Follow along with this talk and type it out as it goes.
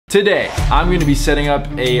Today, I'm gonna be setting up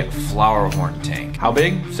a Flowerhorn tank. How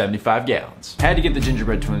big? 75 gallons. Had to get the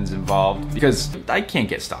gingerbread twins involved because I can't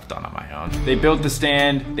get stuff done on my own. They built the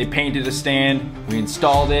stand, they painted a stand, we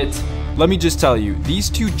installed it. Let me just tell you, these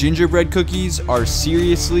two gingerbread cookies are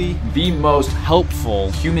seriously the most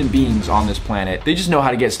helpful human beings on this planet. They just know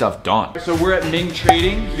how to get stuff done. So we're at Ming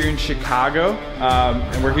Trading here in Chicago,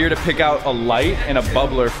 and we're here to pick out a light and a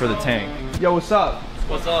bubbler for the tank. Yo, what's up?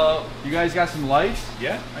 What's up? You guys got some lights?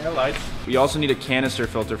 Yeah, I got lights. We also need a canister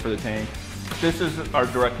filter for the tank. This is our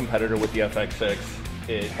direct competitor with the FX6.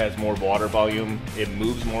 It has more water volume, it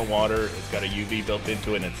moves more water, it's got a UV built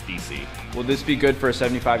into it, and it's DC. Will this be good for a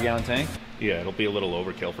 75 gallon tank? Yeah, it'll be a little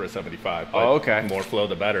overkill for a 75, but oh, okay. More flow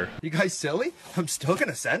the better. You guys silly? I'm still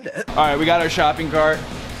gonna send it. All right, we got our shopping cart,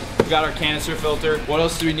 we got our canister filter. What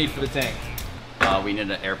else do we need for the tank? We need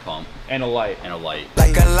an air pump. And a light. And a light.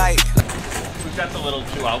 Like a light. We've got the little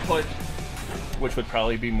 2 output, which would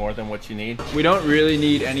probably be more than what you need. We don't really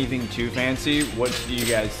need anything too fancy. What do you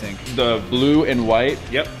guys think? The blue and white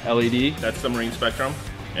Yep. LED. That's the Marine Spectrum,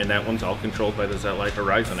 and that one's all controlled by the Z-Lite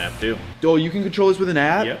Horizon app too. Oh, you can control this with an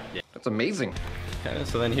app? Yep. That's amazing. Okay,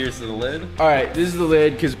 so then here's the lid. All right, this is the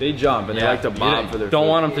lid because they jump and they like to bob for their Don't food.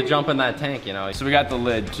 want them to jump in that tank, you know. So we got the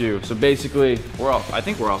lid too. So basically, I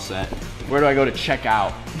think we're all set. Where do I go to check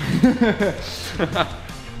out?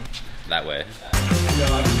 That way.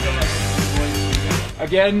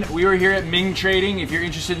 Again, we were here at Ming Trading. If you're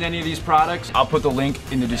interested in any of these products, I'll put the link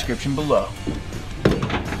in the description below.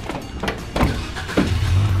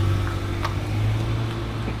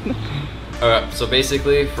 Alright, so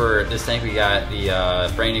basically for this tank we got the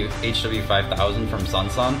brand new HW5000 from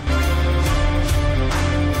Sun.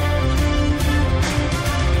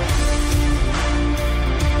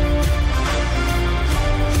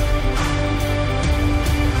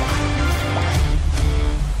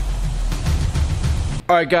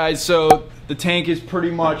 All right guys, so the tank is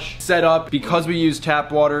pretty much set up. Because we use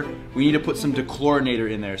tap water, we need to put some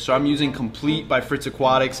dechlorinator in there. So I'm using Complete by Fritz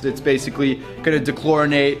Aquatics. It's basically gonna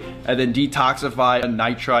dechlorinate and then detoxify a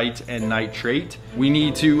nitrite and nitrate. We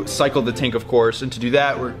need to cycle the tank, of course, and to do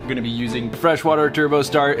that, we're gonna be using Freshwater Turbo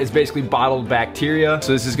Start. It's basically bottled bacteria.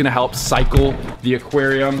 So this is gonna help cycle the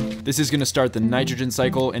aquarium. This is gonna start the nitrogen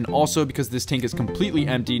cycle, and also because this tank is completely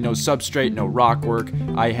empty, no substrate, no rock work,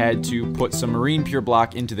 I had to put some marine pure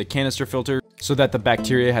block into the canister filter so that the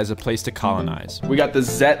bacteria has a place to colonize. We got the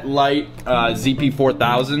Z-Lite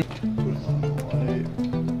ZP4000.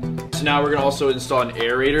 So now we're gonna also install an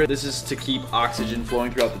aerator. This is to keep oxygen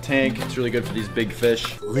flowing throughout the tank. It's really good for these big fish.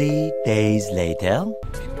 3 days later.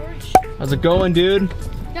 How's it going, dude?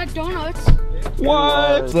 Got donuts.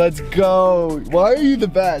 What? Let's go. Why are you the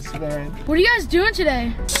best, man? What are you guys doing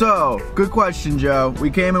today? So, good question, Joe. We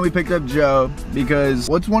came and we picked up Joe because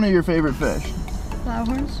what's one of your favorite fish?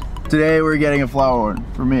 Flowerhorns. Today we're getting a flowerhorn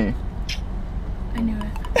for me. I knew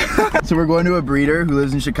it. So we're going to a breeder who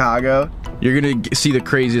lives in Chicago. You're gonna see the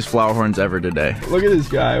craziest flowerhorns ever today. Look at this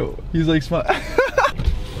guy. He's like smart. I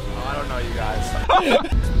don't know you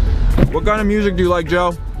guys. What kind of music do you like,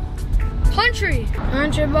 Joe? Country.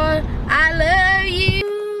 Country boy, I love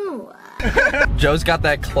you. Joe's got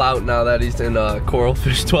that clout now that he's in Coral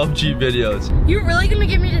Fish 12G videos. You really gonna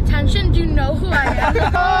give me detention? Do you know who I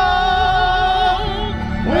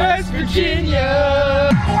am? West Virginia.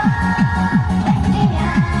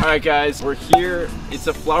 All right, guys, we're here. It's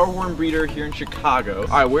a flowerhorn breeder here in Chicago. All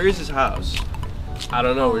right, where is his house? I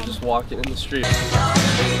don't know, we're just walking in the street.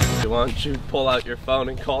 Why don't you pull out your phone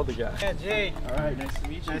and call the guy? Yeah, Jay. All right, nice to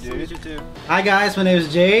meet you, Nice dude. to meet you too. Hi guys, my name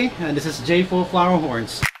is Jay, and this is Jay for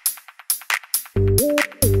Flowerhorns.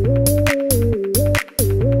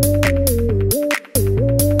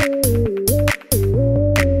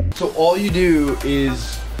 So all you do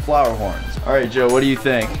is flowerhorns. All right, Joe, what do you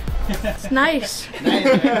think? It's nice.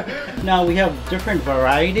 Now we have different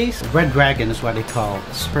varieties. Red Dragon is what they call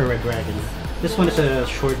Super Red Dragon. This one is a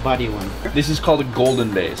short body one. This is called a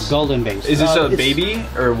golden base. Golden base. Is this a baby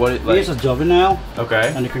or what? It's a juvenile,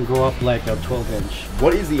 Okay. and it can grow up like a 12-inch.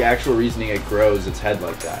 What is the actual reasoning it grows its head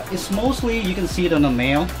like that? It's mostly, you can see it on the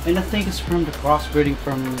male, and I think it's from the crossbreeding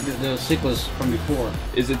from the cyclus from before.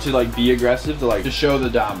 Is it to like be aggressive, to show the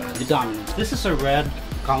dominance? The dominance. This is a red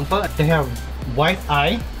Kangfa. They have white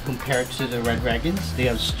eye compared to the red dragons. They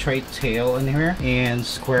have straight tail in here and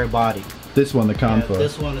square body. This one, the Yeah, Comfort.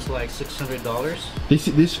 this one is like $600.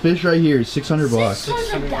 This fish right here is 600 bucks.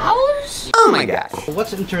 $600? Oh my god.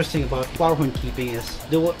 What's interesting about flowerhorn keeping is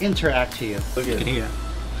they will interact to you. Look at here.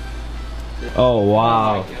 Oh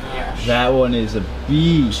wow, that one is a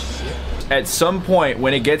beast. At some point,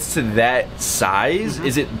 when it gets to that size,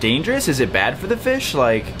 is it dangerous? Is it bad for the fish?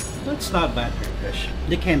 Like, That's not bad for fish.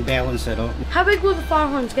 They can balance it out. How big will the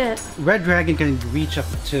flowerhorns get? Red dragon can reach up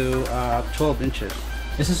to 12 inches.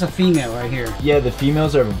 This is a female right here. Yeah, the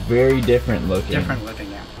females are very different looking. Different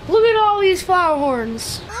looking, yeah. Look at all these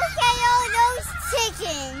flowerhorns. Look at all those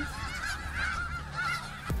chickens.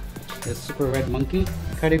 The super red monkey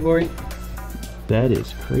category. That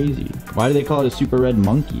is crazy. Why do they call it a super red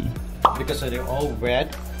monkey? Because they're all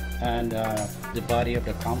red, and the body of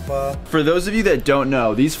the compa. For those of you that don't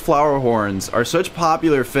know, these flowerhorns are such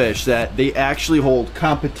popular fish that they actually hold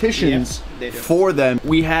competitions for them.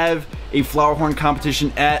 We have a flowerhorn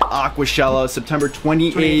competition at Aquashella September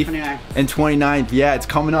 28th and 29th. Yeah, it's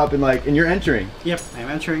coming up and you're entering. Yep, I'm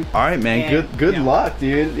entering. All right, man. Good luck,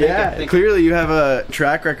 dude. Yeah, clearly you have a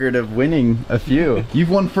track record of winning a few. You've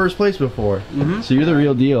won first place before, so you're the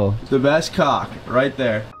real deal. The best cock, right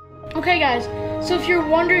there. Okay guys, so if you're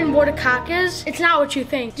wondering what a cock is, it's not what you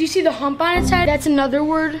think. Do you see the hump on its head? That's another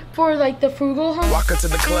word for like the frugal hump. Walk into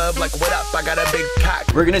the club like, what up? I got a big cock.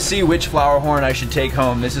 We're gonna see which flowerhorn I should take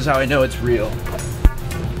home. This is how I know it's real.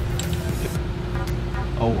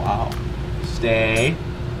 Oh wow. Stay.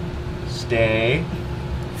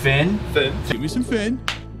 Fin. Give me some fin.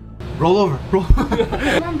 Roll over.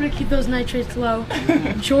 Remember to keep those nitrates low.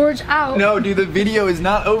 George out. No, dude, the video is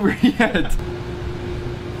not over yet.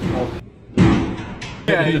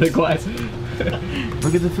 Yeah, the glass.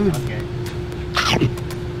 Look at the food. Okay.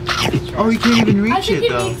 Oh, you can't even reach I think it it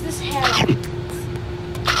though. needs this head.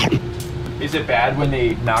 Is it bad when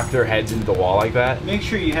they knock their heads into the wall like that? Make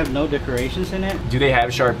sure you have no decorations in it. Do they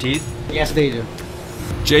have sharp teeth? Yes, they do.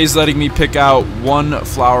 Jay's letting me pick out one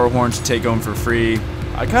flowerhorn to take home for free.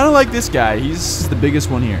 I kind of like this guy. He's the biggest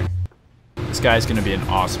one here. This guy's gonna be an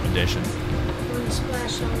awesome addition.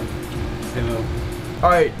 Splash on it. All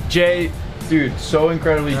right, Jay, dude, so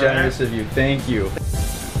incredibly generous of you. Thank you.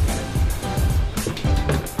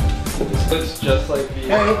 This looks just like the.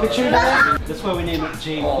 Hey, picture that. That's why we name it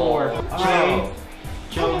J4. Jay,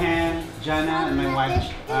 Johan, Jana, and my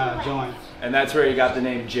wife, Joanne. And that's where you got the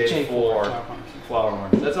name J4 Flowerhorn.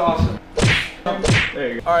 That's awesome.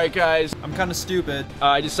 There you go. All right, guys, I'm kind of stupid.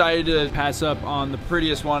 I decided to pass up on the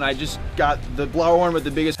prettiest one. I just got the flowerhorn with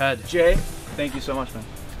the biggest head. Jay, thank you so much, man.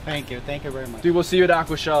 Thank you very much. Dude, we'll see you at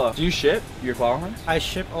Aquashella. Do you ship your flowerhorns? I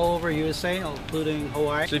ship all over USA, including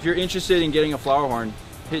Hawaii. So if you're interested in getting a flowerhorn,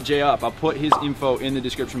 hit Jay up. I'll put his info in the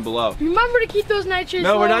description below. Remember to keep those nitrates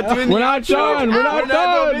low. No, we're not doing the outro. We're not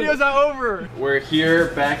done. The video's not over. We're here,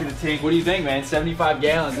 back in the tank. What do you think, man? 75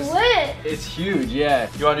 gallons. It's lit. It's huge, yeah.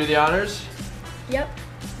 You want to do the honors? Yep.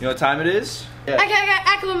 You know what time it is? Yeah.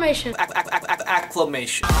 Acclamation.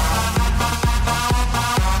 Acclamation.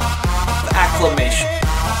 Acclamation.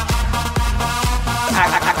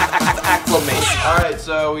 Acclamation. All right,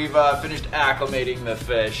 so we've finished acclimating the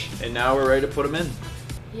fish, and now we're ready to put them in.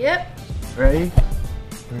 Yep. Ready? Here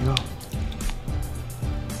we go.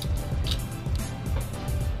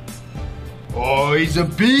 Oh, he's a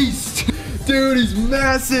beast! Dude, he's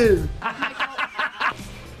massive!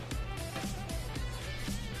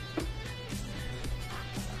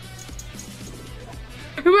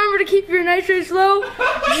 Remember to keep your nitrates low.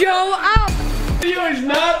 Joe out. The video is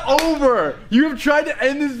not over. You have tried to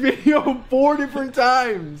end this video 4 different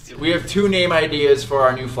times. We have 2 name ideas for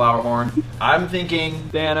our new flowerhorn. I'm thinking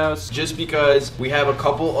Thanos, just because we have a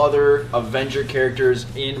couple other Avenger characters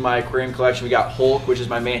in my aquarium collection. We got Hulk, which is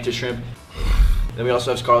my mantis shrimp. Then we also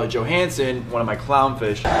have Scarlett Johansson, one of my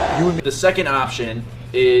clownfish. The second option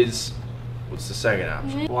is... What's the second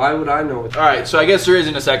option? Why would I know? Alright, so I guess there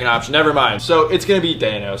isn't a second option. Never mind. So it's gonna be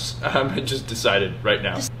Thanos. I just decided right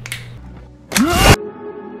now.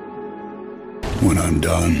 When I'm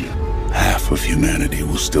done, half of humanity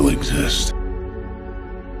will still exist.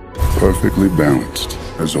 Perfectly balanced,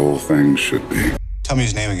 as all things should be. Tell me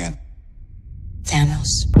his name again.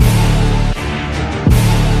 Thanos.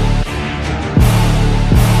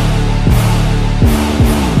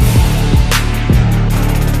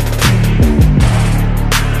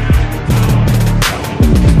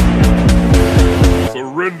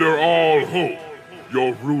 Surrender all hope.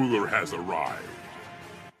 Your ruler has arrived.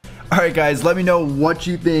 Alright guys, let me know what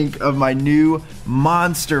you think of my new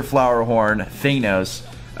monster flowerhorn, Thanos.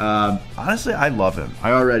 Honestly, I love him.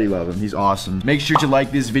 I already love him. He's awesome. Make sure to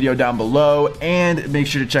like this video down below and make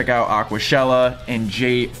sure to check out Aquashella and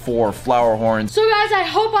J4 Flowerhorns. So guys, I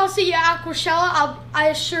hope I'll see you at Aquashella.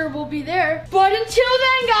 I sure will be there. But until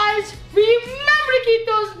then, guys, remember to keep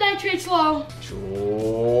those nitrates low.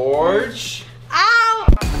 George. Out.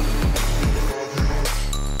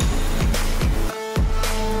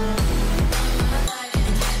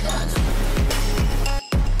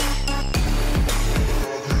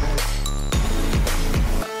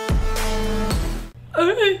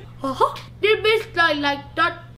 They're basically like that